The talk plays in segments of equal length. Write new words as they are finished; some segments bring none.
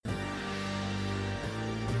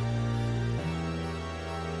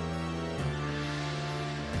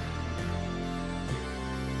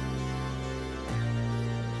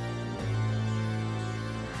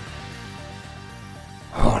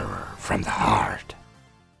from the Heart.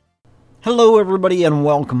 Hello, everybody, and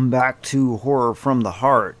welcome back to Horror from the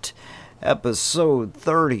Heart, episode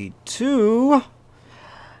 32.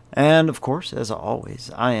 And, of course, as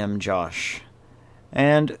always, I am Josh.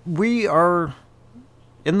 And we are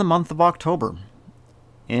in the month of October.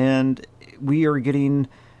 And we are getting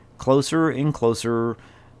closer and closer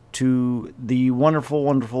to the wonderful,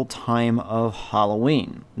 wonderful time of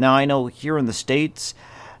Halloween. Now, I know here in the States,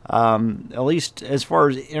 at least as far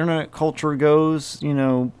as internet culture goes,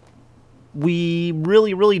 we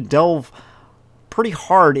really delve pretty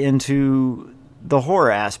hard into the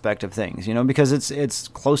horror aspect of things, because it's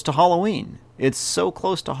close to Halloween. It's so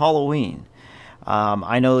close to Halloween.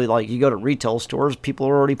 I know, like, you go to retail stores, people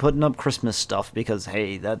are already putting up Christmas stuff because,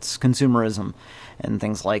 hey, that's consumerism and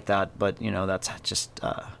things like that. But, that's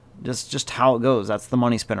just how it goes. That's the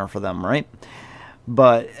money spinner for them, right?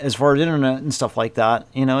 But as far as internet and stuff like that,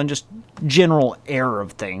 and just general air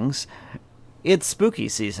of things, it's spooky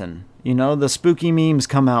season. The spooky memes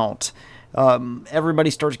come out.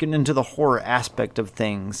 Everybody starts getting into the horror aspect of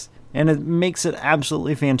things. And it makes it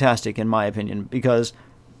absolutely fantastic, in my opinion, because,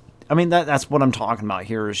 that's what I'm talking about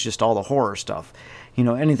here is just all the horror stuff.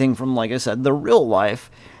 Anything from, like I said, the real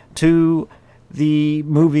life to the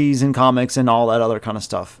movies and comics and all that other kind of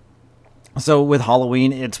stuff. So with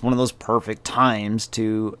Halloween, it's one of those perfect times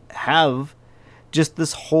to have just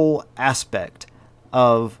this whole aspect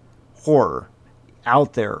of horror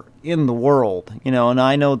out there in the world, and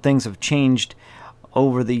I know things have changed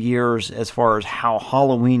over the years as far as how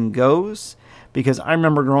Halloween goes, because I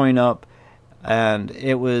remember growing up and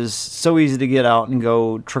it was so easy to get out and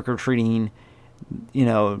go trick-or-treating,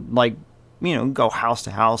 go house to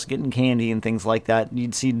house, getting candy and things like that.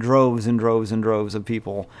 You'd see droves and droves and droves of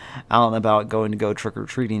people out and about going to go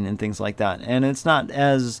trick-or-treating and things like that. And it's not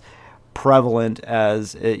as prevalent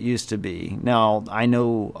as it used to be. Now, I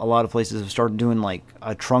know a lot of places have started doing, like,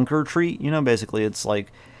 a trunk-or-treat. Basically it's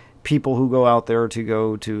like people who go out there to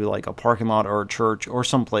go to, like, a parking lot or a church or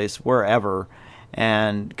someplace, wherever,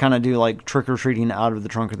 and kind of do, like, trick-or-treating out of the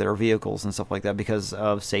trunk of their vehicles and stuff like that because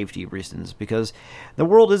of safety reasons. Because the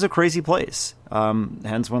world is a crazy place.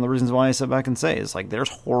 Hence one of the reasons why I sit back and say is, like, there's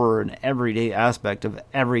horror in everyday aspect of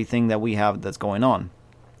everything that we have that's going on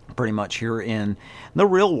pretty much here in the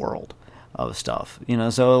real world of stuff.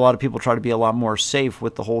 So a lot of people try to be a lot more safe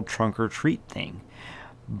with the whole trunk-or-treat thing.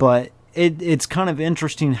 But it's kind of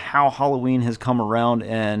interesting how Halloween has come around,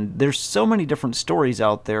 and there's so many different stories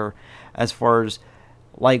out there as far as,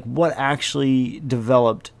 like, what actually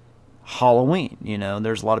developed Halloween.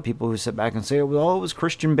 There's a lot of people who sit back and say, well, it was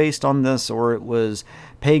Christian based on this, or it was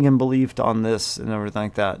pagan believed on this, and everything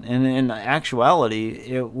like that. And in actuality,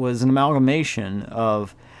 it was an amalgamation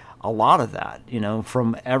of a lot of that,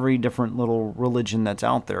 from every different little religion that's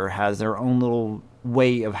out there has their own little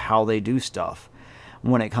way of how they do stuff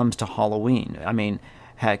when it comes to Halloween.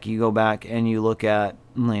 Heck, you go back and you look at,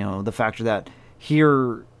 the factor that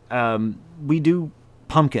here we do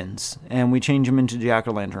pumpkins and we change them into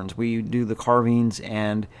jack-o'-lanterns. We do the carvings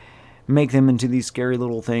and make them into these scary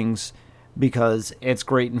little things because it's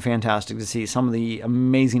great and fantastic to see some of the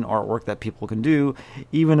amazing artwork that people can do,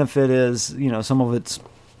 even if it is, some of it's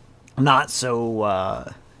not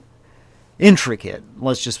so intricate,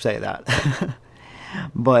 let's just say that.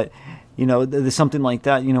 But, there's something like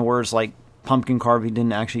that, where it's like pumpkin carving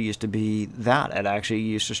didn't actually used to be that. It actually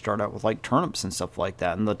used to start out with, like, turnips and stuff like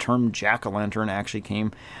that. And the term jack-o'-lantern actually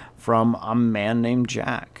came from a man named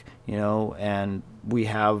Jack, and we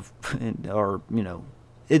have,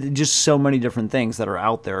 just so many different things that are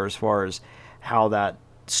out there as far as how that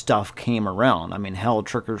stuff came around. Hell,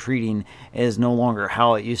 trick-or-treating is no longer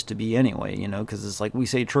how it used to be anyway, because it's like we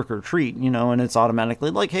say trick-or-treat, and it's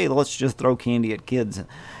automatically like, hey, let's just throw candy at kids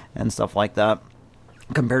and stuff like that,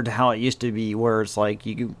 compared to how it used to be, where it's like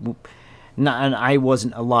and I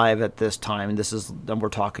wasn't alive at this time, we're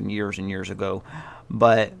talking years and years ago,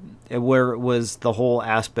 but where it was the whole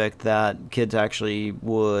aspect that kids actually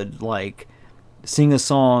would, like, sing a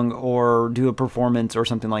song or do a performance or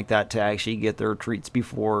something like that to actually get their treats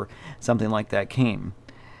before something like that came.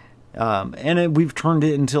 We've turned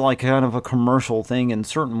it into, like, kind of a commercial thing in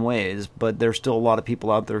certain ways, but there's still a lot of people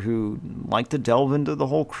out there who like to delve into the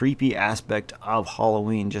whole creepy aspect of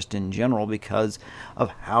Halloween just in general because of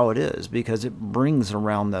how it is, because it brings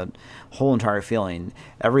around the whole entire feeling.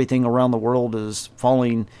 Everything around the world is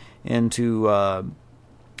falling into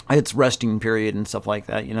its resting period and stuff like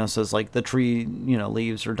that, so it's like the tree,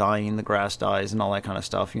 leaves are dying, the grass dies and all that kind of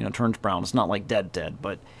stuff, turns brown. It's not like dead,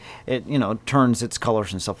 but it, turns its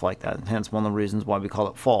colors and stuff like that. Hence one of the reasons why we call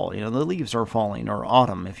it fall. The leaves are falling, or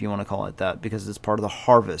autumn, if you want to call it that, because it's part of the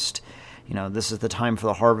harvest, this is the time for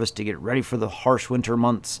the harvest to get ready for the harsh winter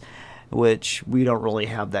months, which we don't really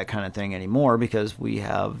have that kind of thing anymore because we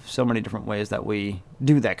have so many different ways that we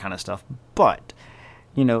do that kind of stuff. But,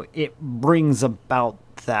 it brings about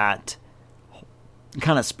that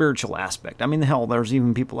kind of spiritual aspect. I mean, hell, there's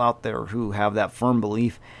even people out there who have that firm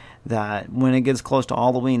belief that when it gets close to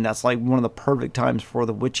Halloween, that's like one of the perfect times for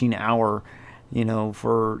the witching hour,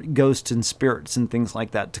 for ghosts and spirits and things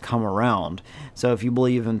like that to come around. So if you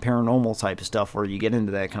believe in paranormal type of stuff or you get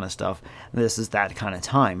into that kind of stuff, this is that kind of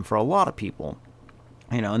time for a lot of people.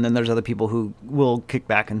 And then there's other people who will kick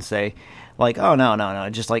back and say, like, oh, no,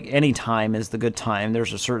 just like any time is the good time.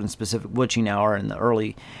 There's a certain specific witching hour in the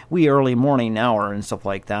early morning hour and stuff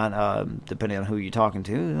like that, depending on who you're talking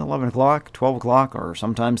to, 11 o'clock, 12 o'clock, or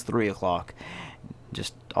sometimes 3 o'clock.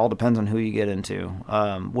 Just all depends on who you get into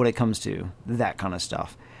when it comes to that kind of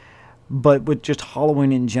stuff. But with just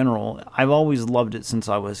Halloween in general, I've always loved it since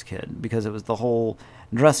I was a kid because it was the whole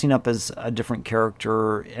dressing up as a different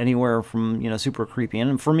character, anywhere from, super creepy.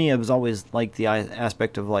 And for me, it was always like the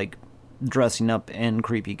aspect of like dressing up in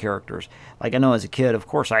creepy characters. Like I know as a kid, of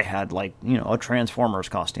course, I had like, a Transformers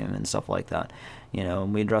costume and stuff like that.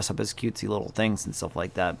 And we dress up as cutesy little things and stuff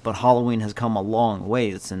like that. But Halloween has come a long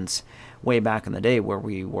way since way back in the day where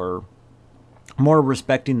we were more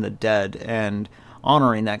respecting the dead and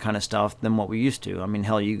honoring that kind of stuff than what we used to. I mean,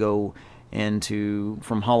 hell, you go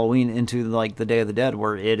from Halloween into like the Day of the Dead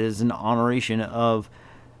where it is an honoration of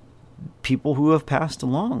people who have passed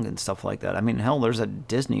along and stuff like that. I mean, hell, there's a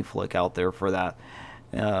Disney flick out there for that,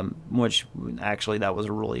 which actually that was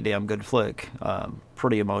a really damn good flick.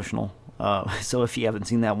 Pretty emotional. So if you haven't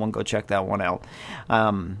seen that one, go check that one out.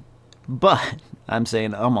 But I'm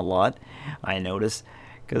saying a lot, I notice,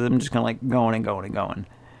 because I'm just kind of like going and going and going.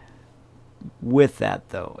 With that,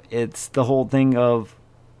 though, it's the whole thing of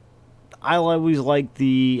I always liked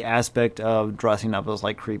the aspect of dressing up as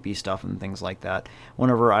like creepy stuff and things like that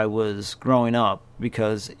whenever I was growing up,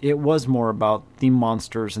 because it was more about the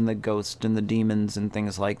monsters and the ghosts and the demons and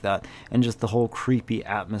things like that, and just the whole creepy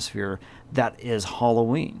atmosphere that is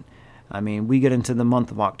Halloween. I mean, we get into the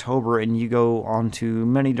month of October and you go onto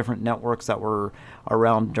many different networks that were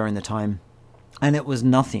around during the time, and it was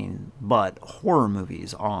nothing but horror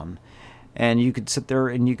movies on. And you could sit there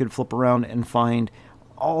and you could flip around and find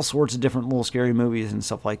all sorts of different little scary movies and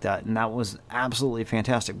stuff like that. And that was absolutely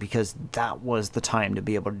fantastic because that was the time to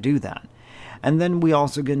be able to do that. And then we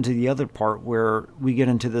also get into the other part where we get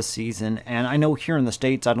into this season. And I know here in the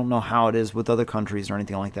States, I don't know how it is with other countries or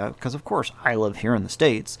anything like that, because of course I live here in the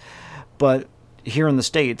States. But here in the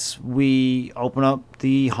States, we open up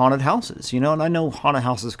the haunted houses, and I know haunted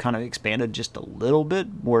houses kind of expanded just a little bit,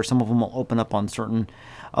 where some of them will open up on certain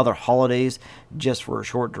other holidays just for a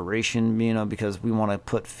short duration, because we want to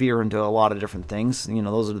put fear into a lot of different things.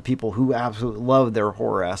 Those are the people who absolutely love their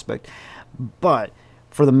horror aspect. But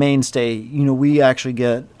for the mainstay, we actually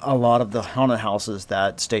get a lot of the haunted houses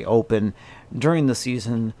that stay open during the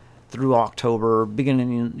season through October,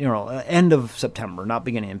 end of September, not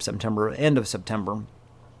beginning of September, end of September,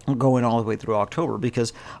 going all the way through October,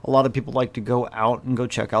 because a lot of people like to go out and go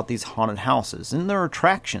check out these haunted houses. And there are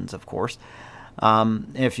attractions, of course.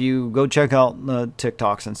 If you go check out the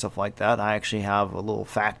TikToks and stuff like that, I actually have a little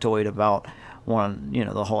factoid about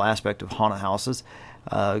the whole aspect of haunted houses,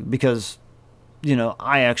 because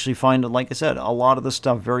I actually find, like I said, a lot of this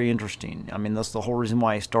stuff very interesting. I mean, that's the whole reason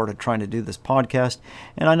why I started trying to do this podcast.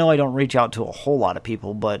 And I know I don't reach out to a whole lot of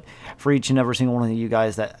people, but for each and every single one of you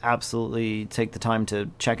guys that absolutely take the time to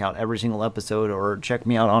check out every single episode or check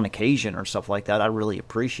me out on occasion or stuff like that, I really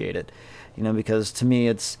appreciate it. Because to me,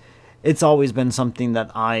 it's always been something that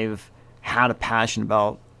I've had a passion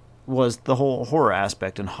about, was the whole horror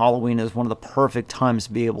aspect. And Halloween is one of the perfect times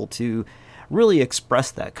to be able to really express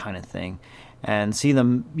that kind of thing. And see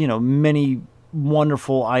them, many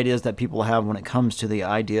wonderful ideas that people have when it comes to the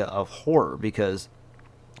idea of horror, because,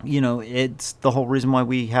 it's the whole reason why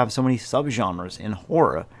we have so many subgenres in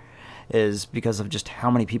horror, is because of just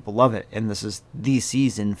how many people love it, and this is the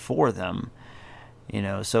season for them.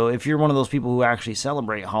 So if you're one of those people who actually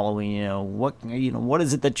celebrate Halloween, what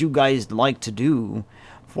is it that you guys like to do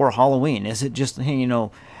for Halloween? Is it just,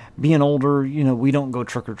 being older, we don't go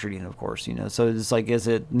trick-or-treating, of course, so it's like, is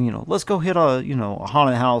it, let's go hit a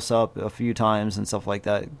haunted house up a few times and stuff like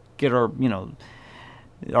that, get our,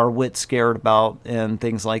 our wits scared about and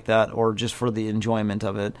things like that, or just for the enjoyment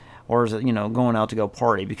of it, or is it, going out to go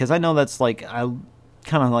party? Because I know that's like, I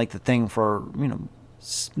kind of like the thing for,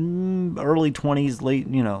 early 20s,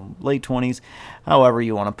 late 20s, however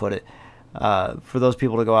you want to put it. For those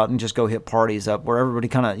people to go out and just go hit parties up where everybody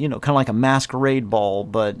kind of like a masquerade ball,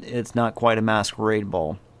 but it's not quite a masquerade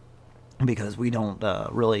ball. because we don't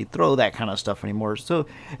really throw that kind of stuff anymore. So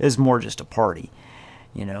it's more just a party,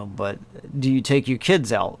 But do you take your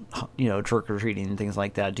kids out, trick-or-treating and things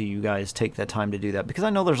like that? Do you guys take that time to do that? Because I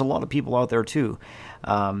know there's a lot of people out there too,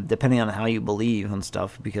 depending on how you believe and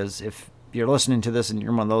stuff. Because if you're listening to this and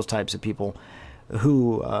you're one of those types of people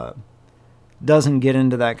who doesn't get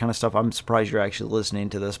into that kind of stuff, I'm surprised you're actually listening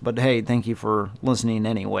to this. But hey, thank you for listening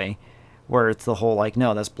anyway. Where it's the whole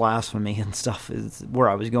no, that's blasphemy and stuff is where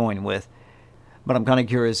I was going with. But I'm kind of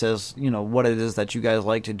curious as, what it is that you guys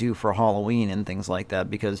like to do for Halloween and things like that.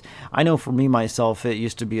 Because I know for me, myself, it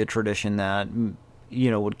used to be a tradition that,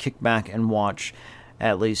 would kick back and watch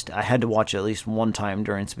I had to watch at least one time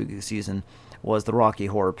during spooky season, was the Rocky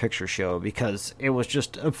Horror Picture Show. Because it was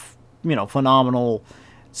just a, phenomenal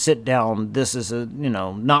sit down. This is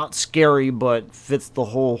not scary, but fits the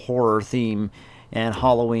whole horror theme and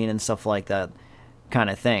Halloween and stuff like that kind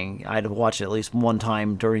of thing. I'd watch it at least one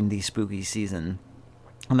time during the spooky season.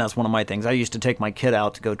 And that's one of my things. I used to take my kid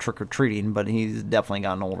out to go trick-or-treating, but he's definitely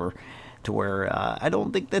gotten older to where I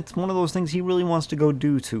don't think that's one of those things he really wants to go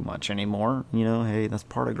do too much anymore. Hey, that's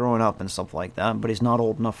part of growing up and stuff like that. But he's not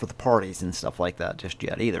old enough for the parties and stuff like that just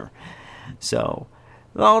yet either. So,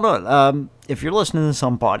 no. If you're listening to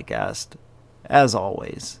some podcast, as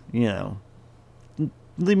always,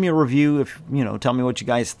 leave me a review if, tell me what you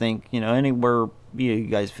guys think, anywhere you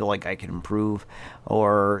guys feel like I can improve,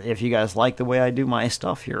 or if you guys like the way I do my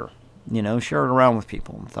stuff here, share it around with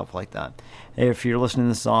people and stuff like that. If you're listening to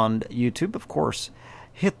this on YouTube, of course,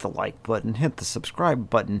 hit the like button, hit the subscribe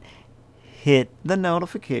button, hit the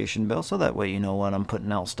notification bell so that way you know when I'm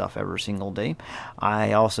putting out stuff every single day.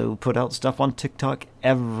 I also put out stuff on TikTok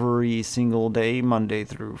every single day, Monday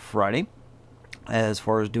through Friday, as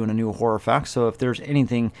far as doing a new horror fact. So if there's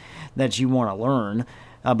anything that you want to learn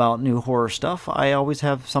about new horror stuff, I always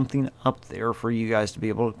have something up there for you guys to be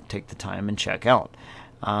able to take the time and check out.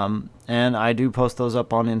 And I do post those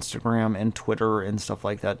up on Instagram and Twitter and stuff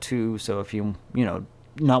like that too. So if you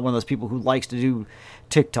not one of those people who likes to do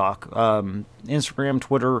TikTok, Instagram,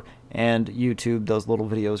 Twitter, and YouTube, those little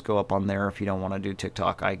videos go up on there. If you don't want to do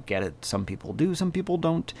TikTok, I get it. Some people do, some people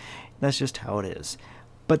don't. That's just how it is.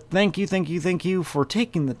 But thank you for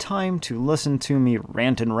taking the time to listen to me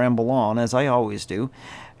rant and ramble on, as I always do,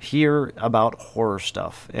 here about horror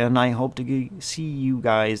stuff. And I hope to see you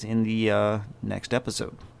guys in the next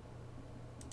episode.